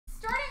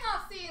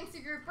Fancy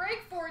Group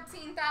Break,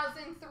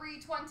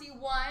 14,321.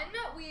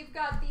 We've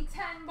got the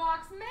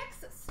 10-box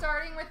mix,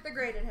 starting with the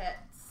graded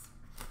hits.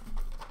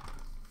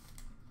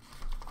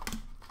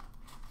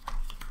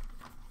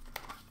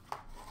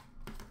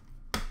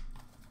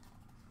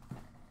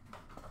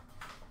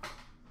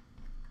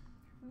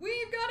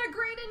 We've got a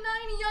graded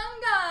 9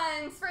 Young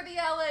Guns for the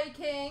LA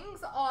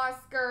Kings,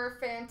 Oscar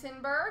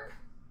Fantenberg.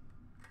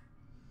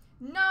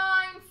 9-5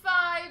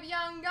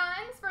 Young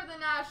Guns for the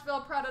Nashville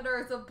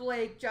Predators of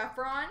Blake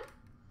Jeffron.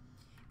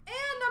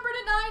 And number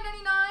to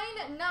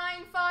 999,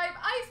 9-5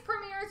 Ice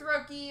Premiers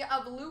rookie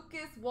of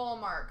Lucas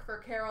Wallmark for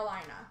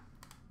Carolina.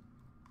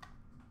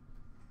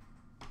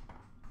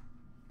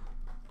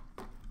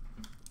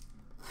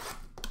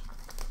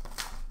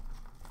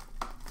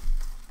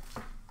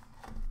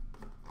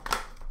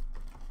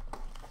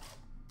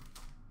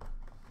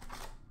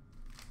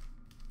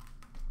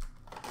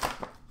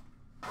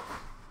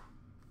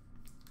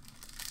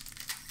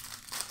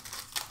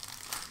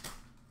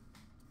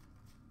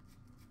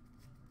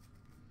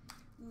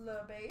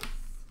 The base.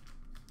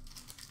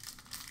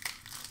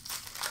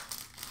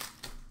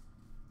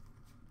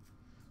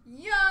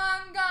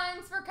 Young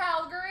Guns for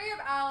Calgary of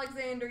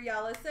Alexander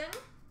Yellison.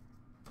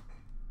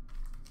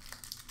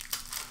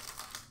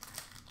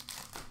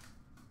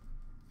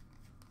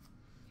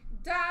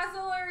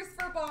 Dazzlers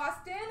for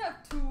Boston of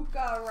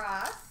Tuukka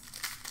Rask.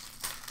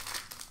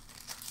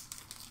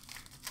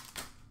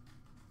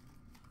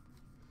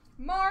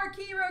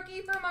 Marquee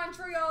rookie for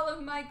Montreal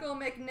of Michael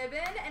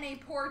McNiven, and a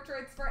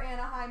portraits for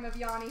Anaheim of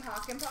Yanni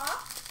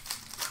Hakanpää.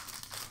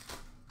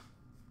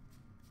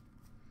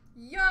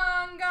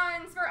 Young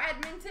Guns for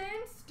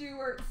Edmonton,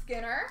 Stuart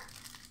Skinner.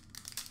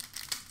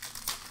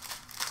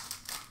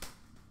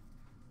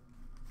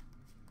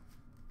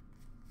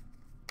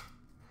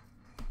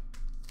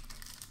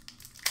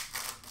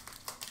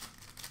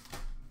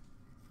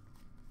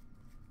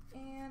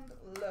 And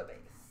the base.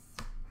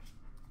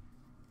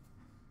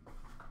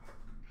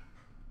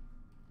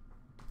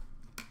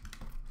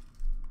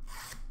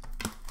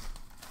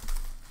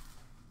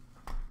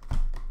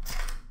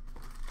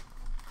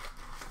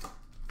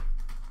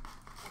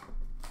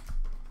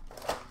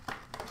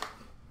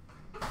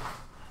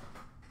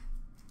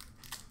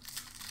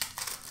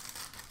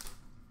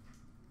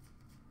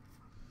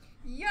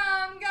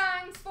 Young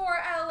Guns for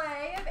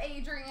LA of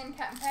Adrian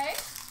Kempe.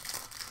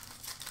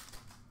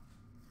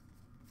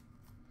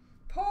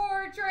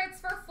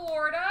 Portraits for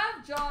Florida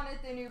of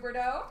Jonathan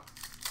Huberdeau.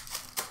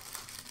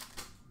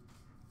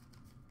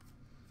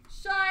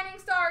 Shining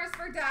Stars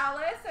for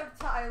Dallas of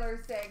Tyler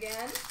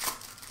Seguin.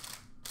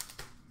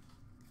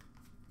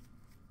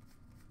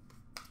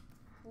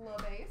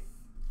 LaBase.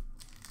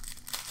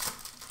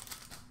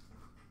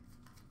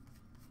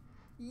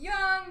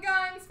 Young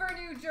Guns for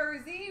New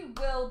Jersey,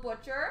 Will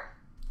Butcher.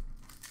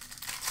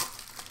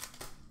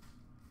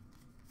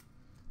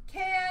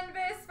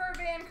 Canvas for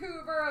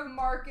Vancouver of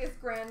Marcus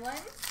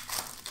Granlund.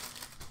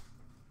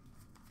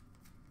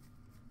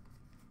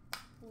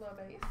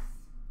 LaBase.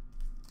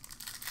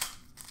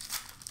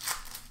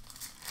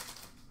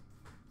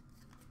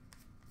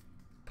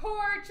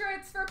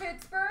 Portraits for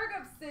Pittsburgh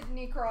of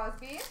Sidney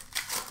Crosby.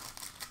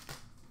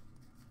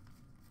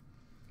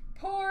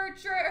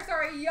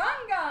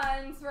 Young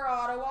Guns for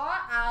Ottawa,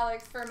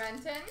 Alex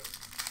Fermenton.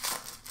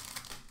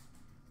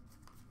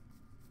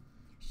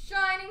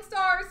 Shining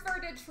Stars for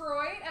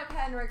Detroit of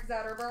Henrik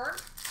Zetterberg.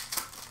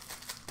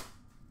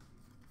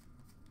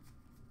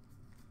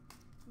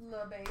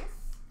 LaBase.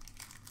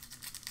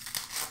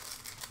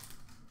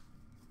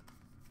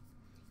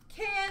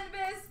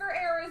 Canvas for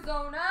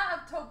Arizona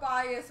of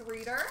Tobias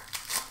Reeder.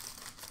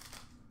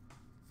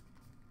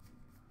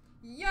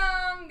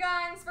 Young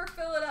Guns for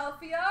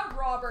Philadelphia,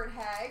 Robert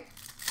Hagg.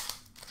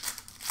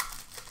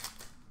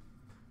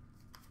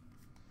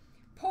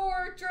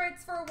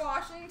 Portraits for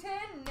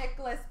Washington,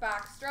 Nicholas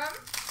Backstrom.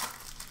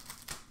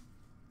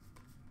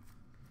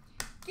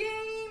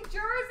 Game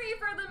jersey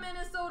for the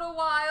Minnesota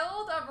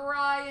Wild of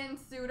Ryan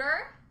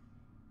Suter.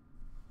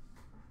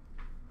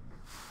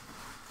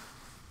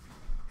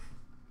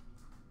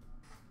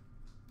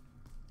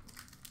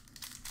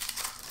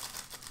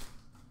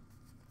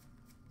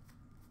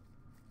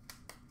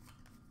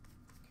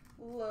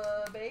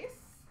 LaBase.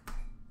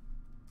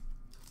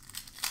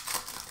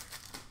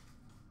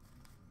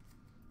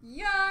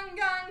 Young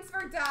Guns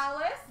for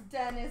Dallas,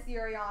 Denis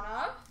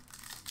Urianov.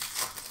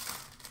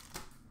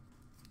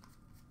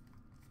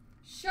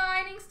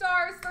 Shining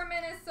Stars for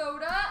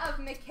Minnesota of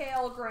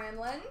Mikael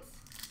Granlund.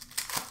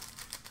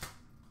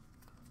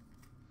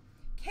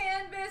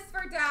 Canvas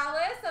for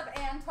Dallas of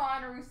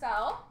Anton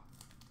Roussel.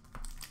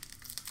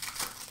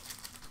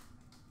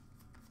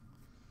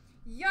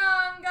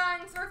 Young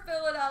Guns for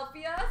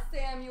Philadelphia,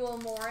 Samuel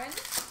Morin.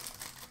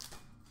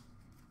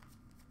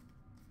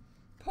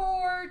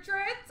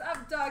 Portraits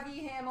of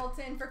Dougie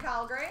Hamilton for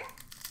Calgary.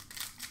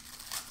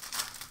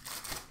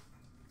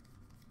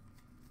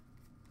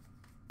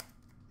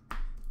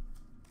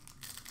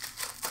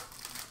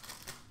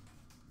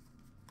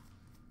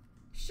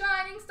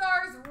 Shining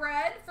Stars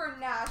Red for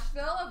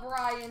Nashville of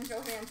Ryan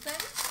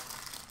Johansson.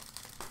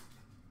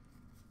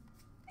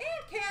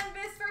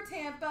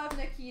 Tampa of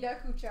Nikita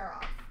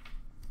Kucherov.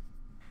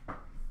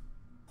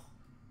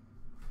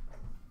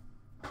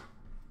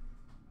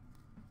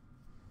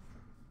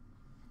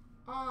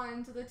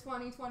 On to the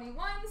 2021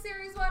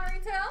 Series 1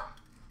 retail.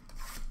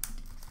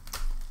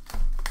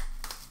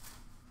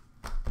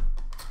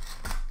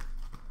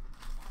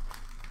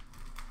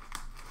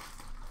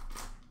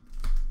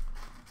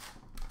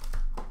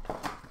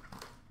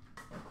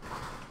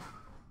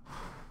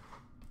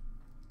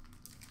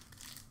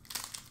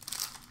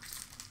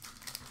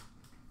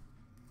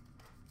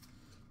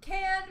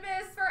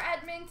 Canvas for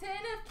Edmonton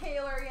of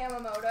Kaylor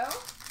Yamamoto.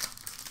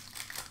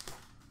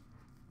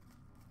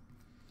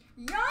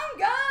 Young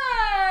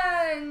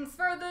Guns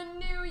for the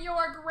New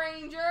York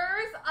Rangers,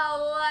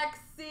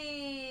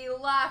 Alexis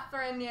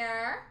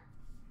Lafreniere.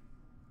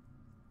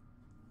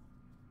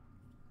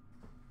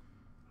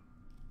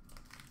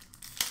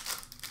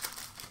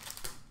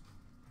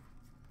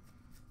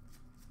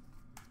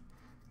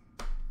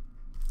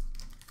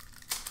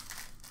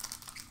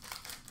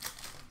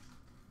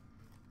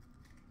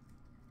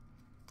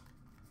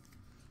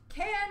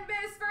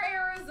 Canvas for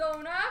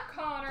Arizona,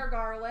 Connor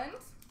Garland.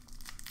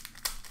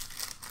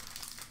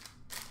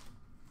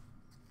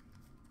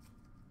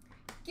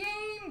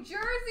 Game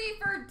jersey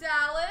for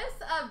Dallas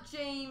of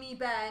Jamie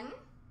Benn.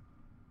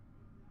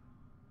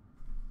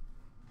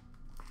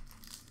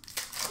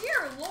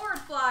 Dear Lord,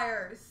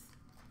 Flyers.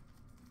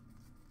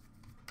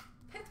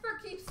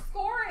 Pittsburgh keeps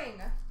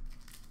scoring.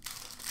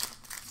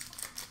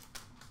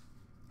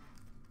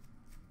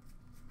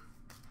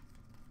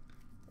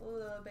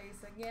 The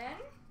base again.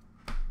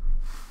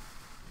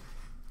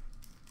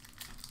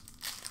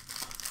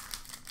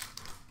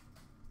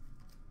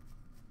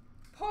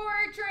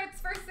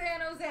 Portraits for San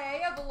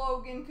Jose of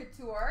Logan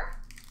Couture.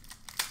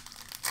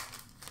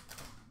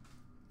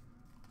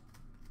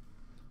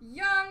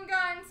 Young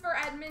Guns for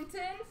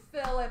Edmonton,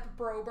 Philip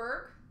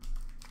Broberg.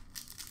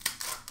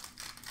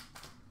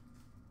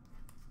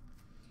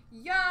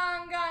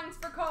 Young Guns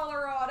for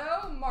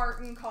Colorado,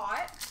 Martin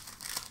Cott.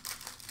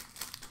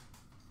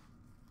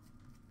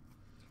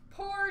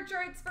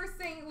 Portraits for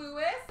St.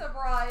 Louis of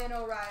Ryan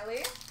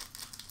O'Reilly.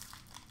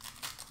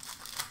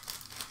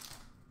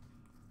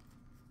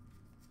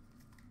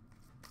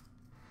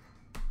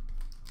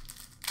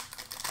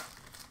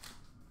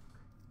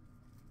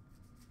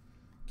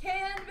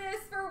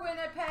 Canvas for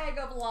Winnipeg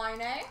of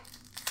Line.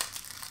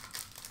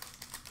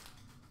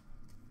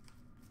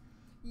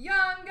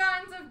 Young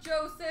Guns of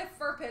Joseph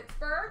for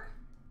Pittsburgh.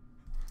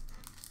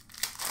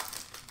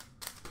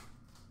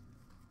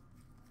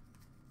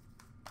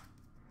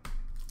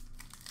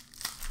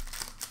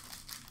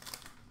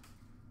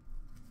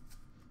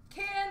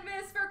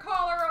 Canvas for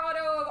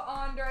Colorado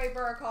of Andrei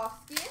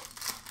Burakovsky.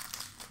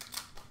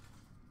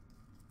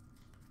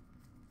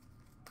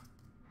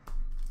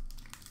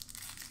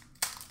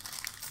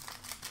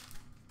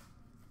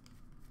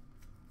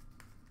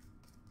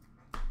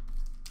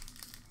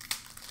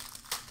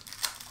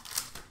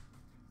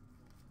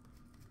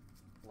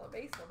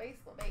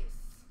 Base.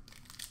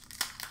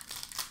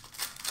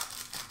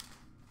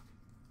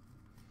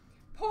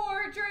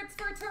 Portraits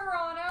for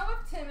Toronto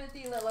of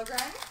Timothy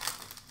Liljegren.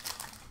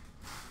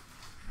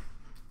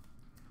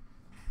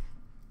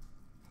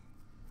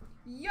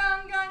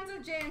 Young Guns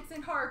of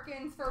Jansen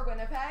Harkins for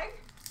Winnipeg.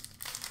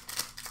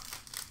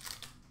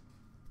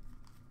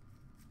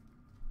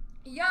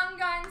 Young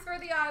Guns for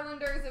the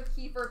Islanders of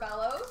Kiefer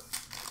Bellows.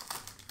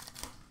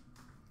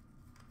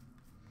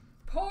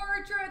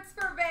 Portraits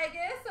for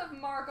Vegas of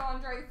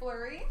Marc-Andre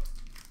Fleury.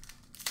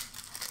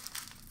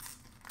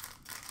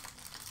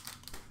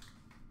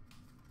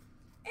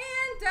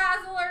 And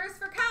Dazzlers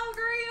for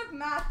Calgary of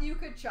Matthew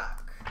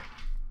Tkachuk.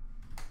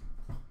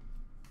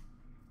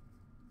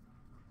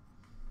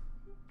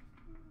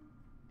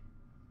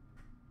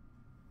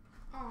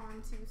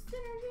 On to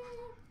Synergy.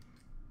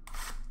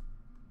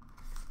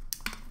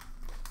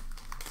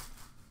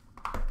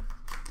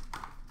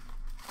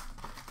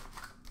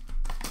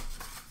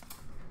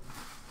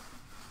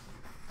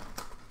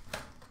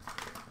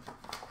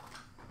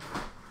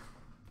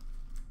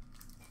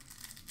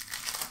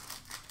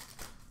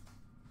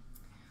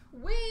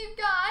 We've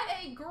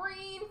got a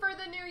green for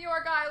the New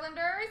York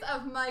Islanders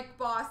of Mike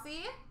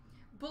Bossy.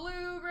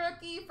 Blue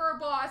rookie for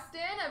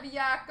Boston of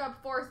Jakob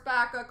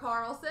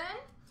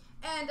Forsbacka-Karlsson.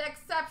 And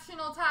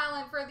exceptional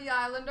talent for the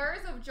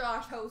Islanders of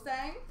Josh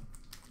Hosang.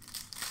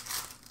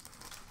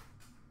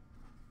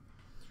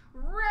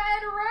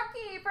 Red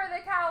rookie for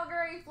the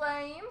Calgary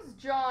Flames,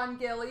 John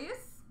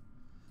Gillies.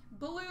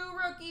 Blue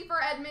rookie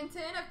for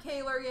Edmonton of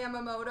Kaylor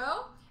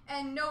Yamamoto.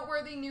 And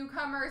noteworthy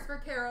newcomers for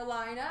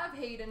Carolina of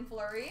Hayden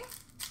Fleury.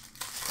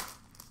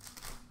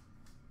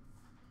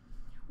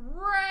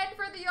 Red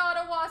for the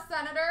Ottawa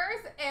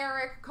Senators,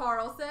 Erik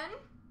Karlsson.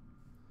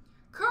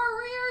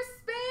 Career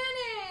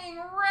spanning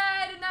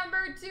red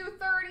number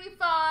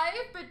 235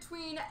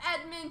 between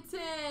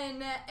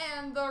Edmonton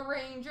and the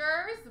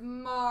Rangers,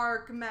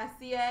 Mark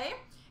Messier.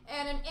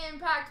 And an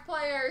impact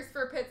players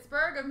for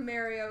Pittsburgh of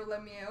Mario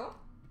Lemieux.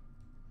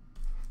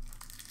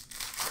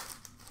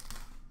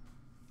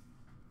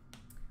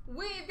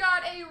 We've got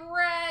got a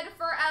red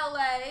for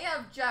LA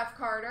of Jeff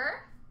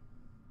Carter.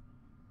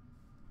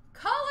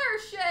 Color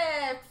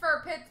shift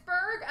for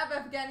Pittsburgh of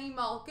Evgeny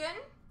Malkin.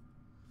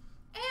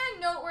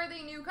 And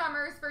noteworthy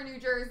newcomers for New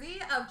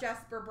Jersey of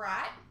Jesper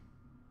Bratt.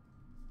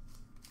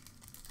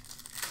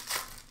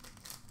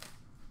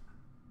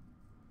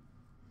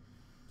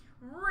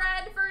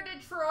 Red for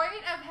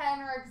Detroit of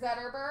Henrik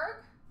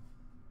Zetterberg.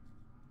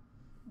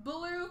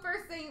 Blue for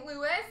St.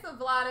 Louis of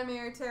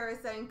Vladimir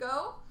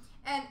Tarasenko.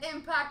 And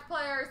impact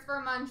players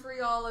for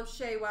Montreal of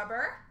Shea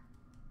Weber.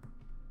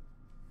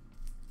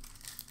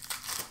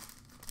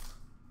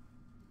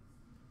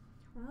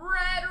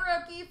 Red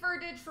rookie for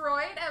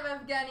Detroit of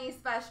Evgeny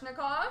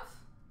Svechnikov.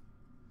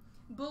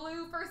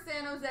 Blue for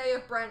San Jose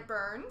of Brent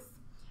Burns.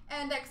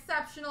 And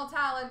exceptional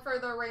talent for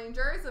the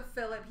Rangers of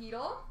Philip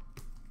Hedl.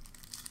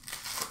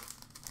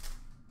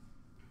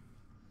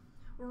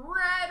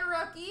 Red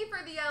rookie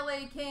for the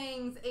LA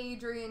Kings,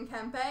 Adrian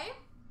Kempe.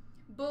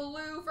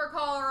 Blue for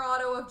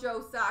Colorado of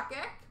Joe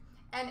Sakic.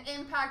 And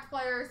impact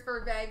players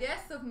for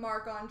Vegas of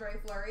Marc-Andre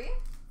Fleury.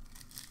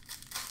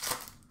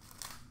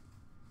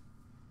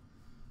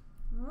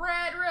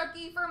 Red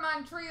rookie for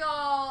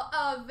Montreal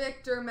of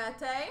Victor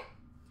Mete.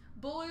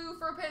 Blue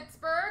for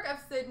Pittsburgh of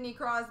Sidney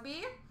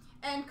Crosby.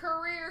 And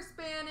career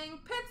spanning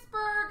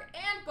Pittsburgh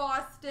and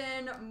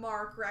Boston,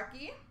 Mark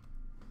Recchi.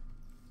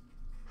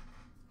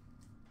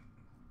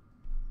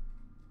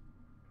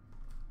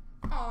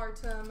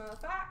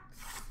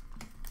 Artemifacts.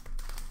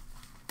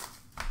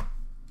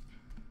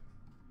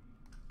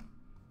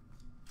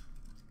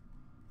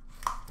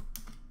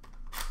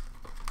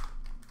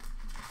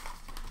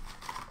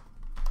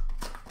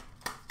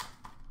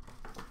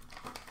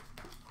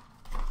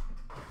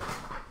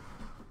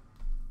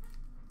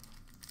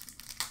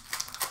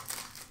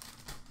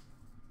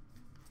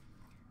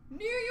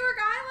 New York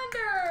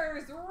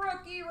Islanders,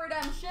 rookie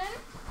redemption.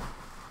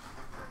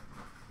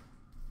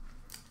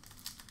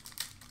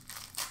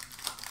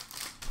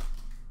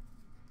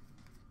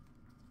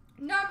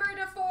 Number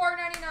to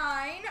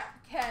 499,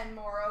 Ken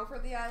Morrow for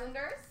the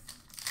Islanders.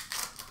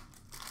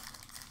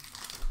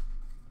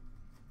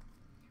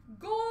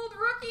 Gold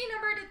rookie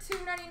number to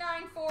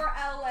 299 for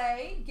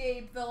LA,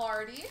 Gabe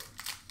Vilardi.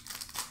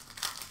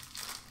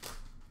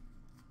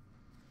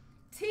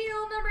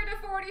 Teal number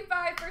to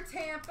 45 for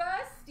Tampa,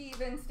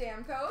 Steven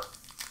Stamkos.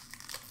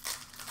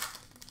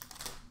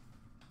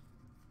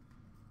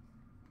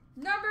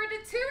 Number to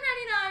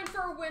 299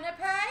 for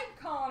Winnipeg,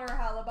 Connor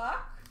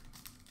Hellebuck.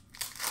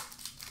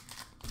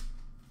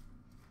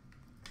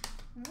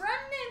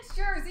 Remnants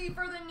jersey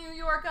for the New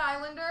York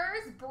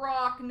Islanders,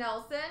 Brock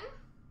Nelson.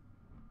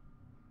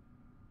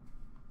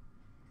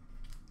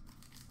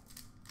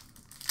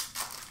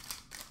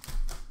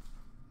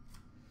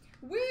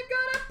 We've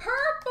got a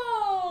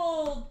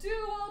purple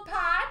dual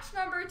patch,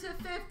 number to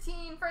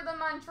 15 for the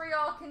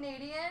Montreal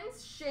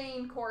Canadiens,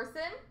 Shane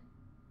Corson.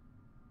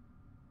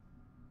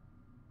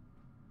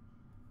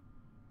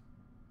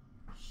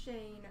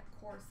 Shane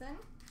Corson.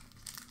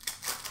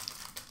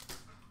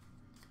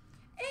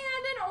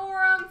 And an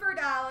Orem for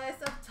Dallas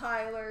of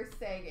Tyler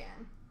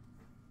Seguin.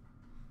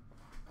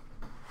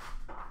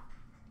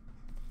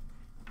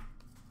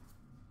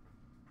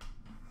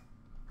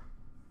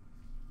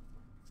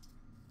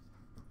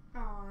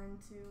 On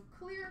to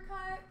clear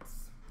cuts.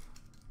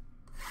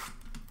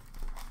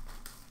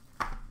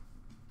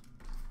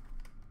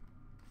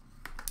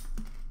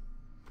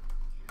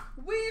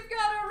 We've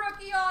got a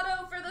rookie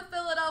auto for the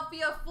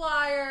Philadelphia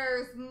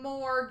Flyers,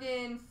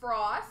 Morgan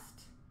Frost.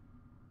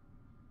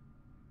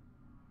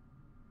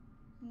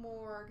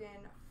 Morgan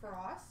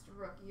Frost,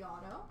 rookie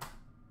auto.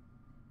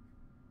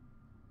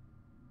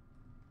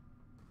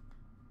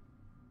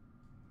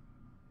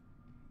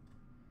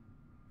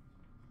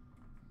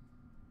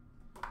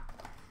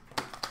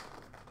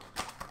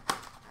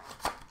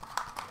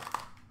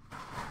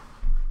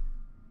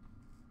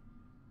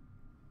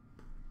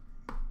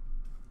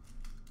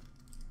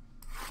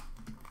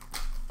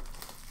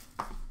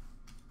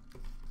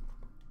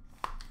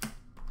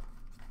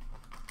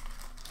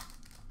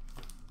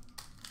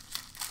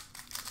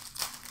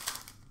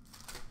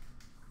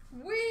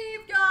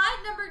 We've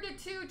got number to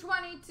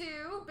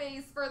 222,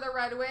 base for the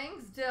Red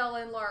Wings,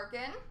 Dylan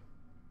Larkin.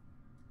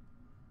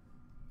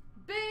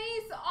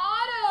 Base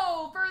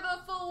auto for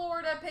the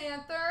Florida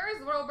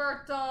Panthers,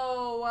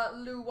 Roberto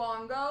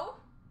Luongo.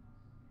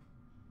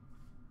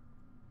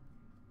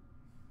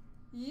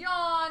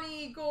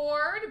 Yanni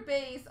Gourde,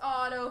 base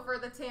auto for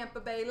the Tampa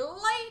Bay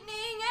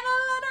Lightning, and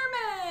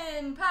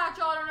a Letterman patch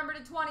auto number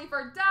to 20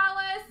 for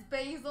Dallas,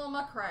 Basil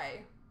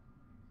McRae.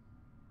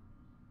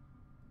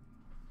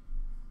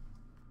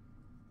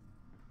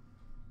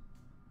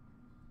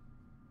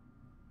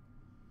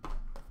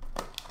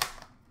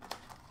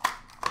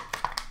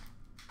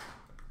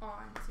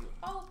 On to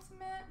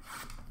Ultimate.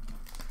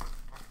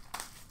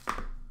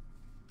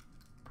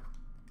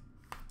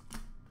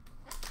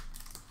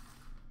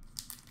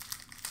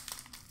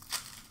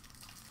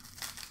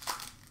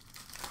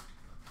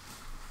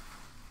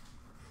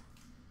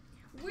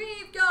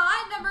 We've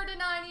got number to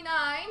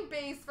 99,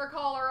 base for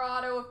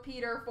Colorado of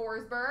Peter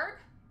Forsberg.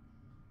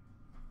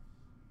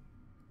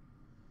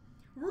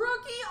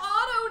 Rookie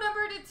auto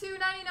number to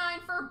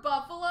 299 for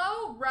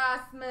Buffalo,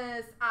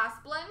 Rasmus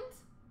Asplund.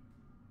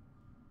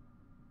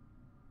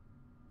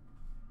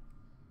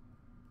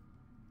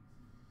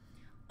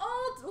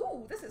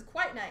 Ooh, this is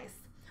quite nice.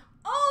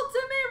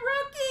 Ultimate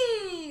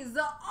Rookies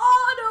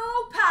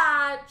auto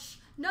patch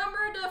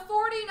number to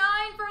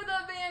 49 for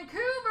the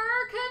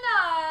Vancouver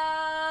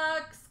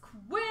Canucks,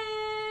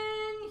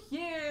 Quinn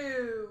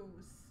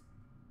Hughes.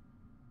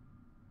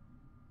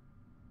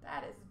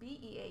 That is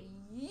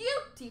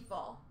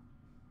beautiful.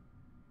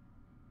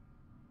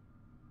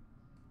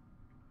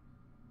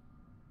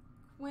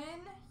 Quinn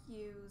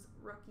Hughes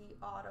rookie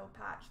auto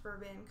patch for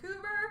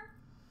Vancouver.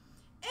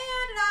 And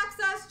an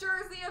access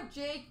jersey of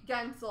Jake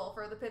Gensel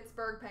for the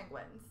Pittsburgh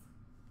Penguins.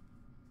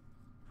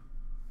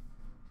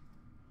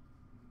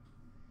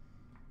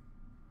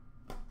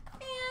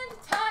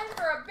 And time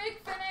for a big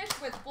finish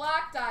with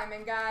Black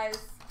Diamond,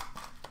 guys.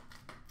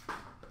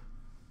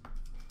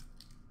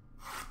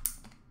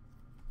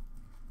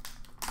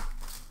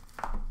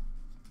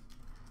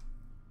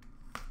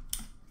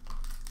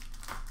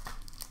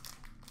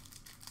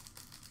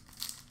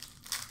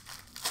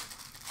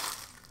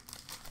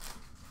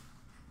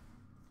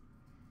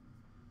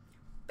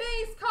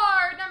 Base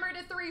card number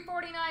to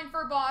 349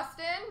 for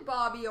Boston,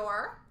 Bobby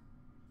Orr.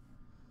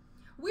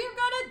 We've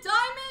got a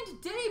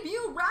Diamond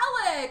Debut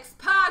Relics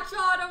patch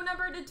auto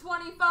number to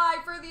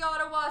 25 for the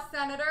Ottawa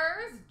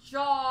Senators,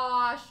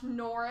 Josh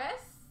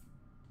Norris.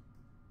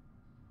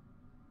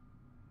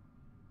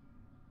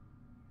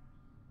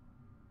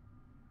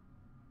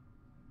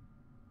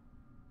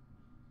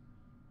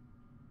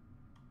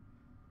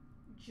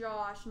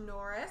 Josh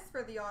Norris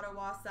for the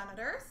Ottawa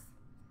Senators.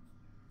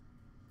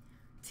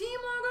 Team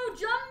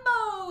logo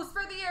jumbos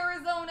for the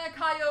Arizona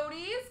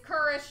Coyotes,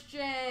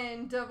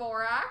 Christian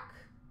Dvorak.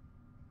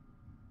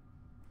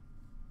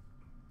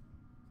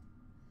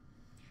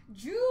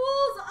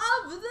 Jewels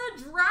of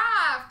the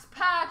Draft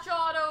patch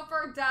auto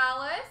for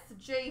Dallas,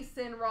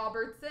 Jason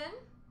Robertson.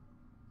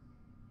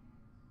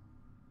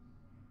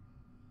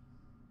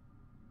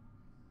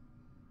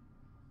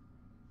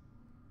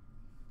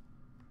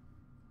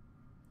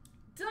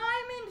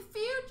 Diamond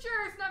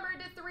Futures number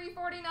to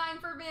 349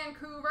 for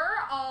Vancouver,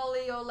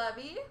 Ollie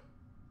Olevi.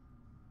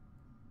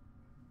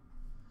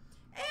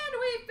 And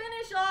we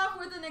finish off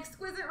with an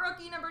exquisite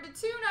rookie number to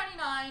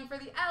 299 for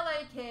the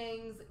LA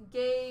Kings,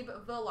 Gabe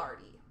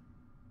Vilardi.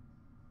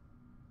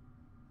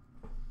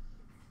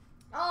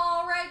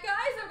 All right,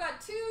 guys, I've got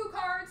 2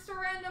 cards to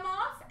random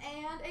off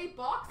and a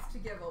box to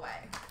give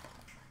away.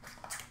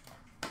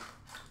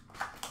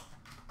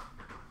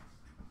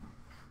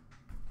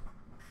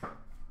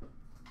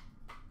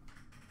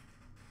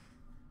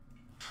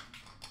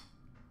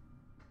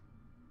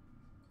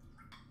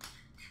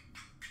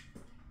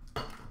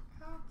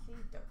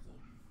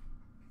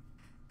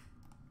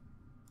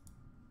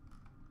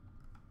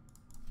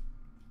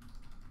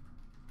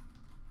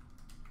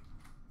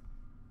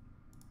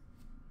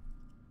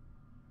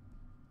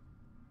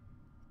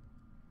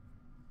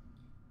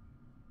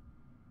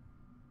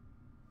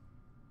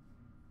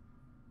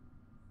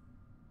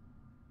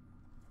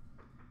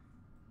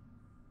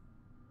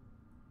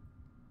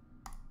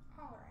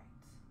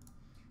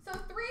 So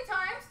 3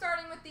 times,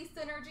 starting with the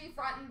Synergy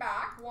front and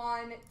back.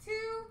 1, 2,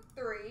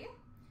 3.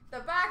 The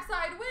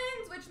backside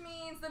wins, which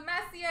means the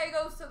Messier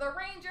goes to the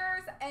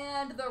Rangers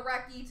and the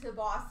Recce to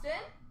Boston.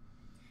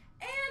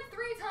 And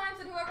 3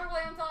 times, and whoever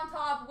lands on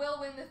top will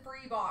win the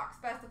free box.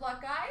 Best of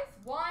luck, guys.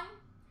 1,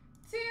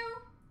 2,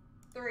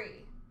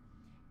 3.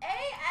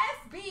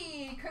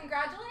 ASB,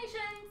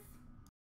 congratulations.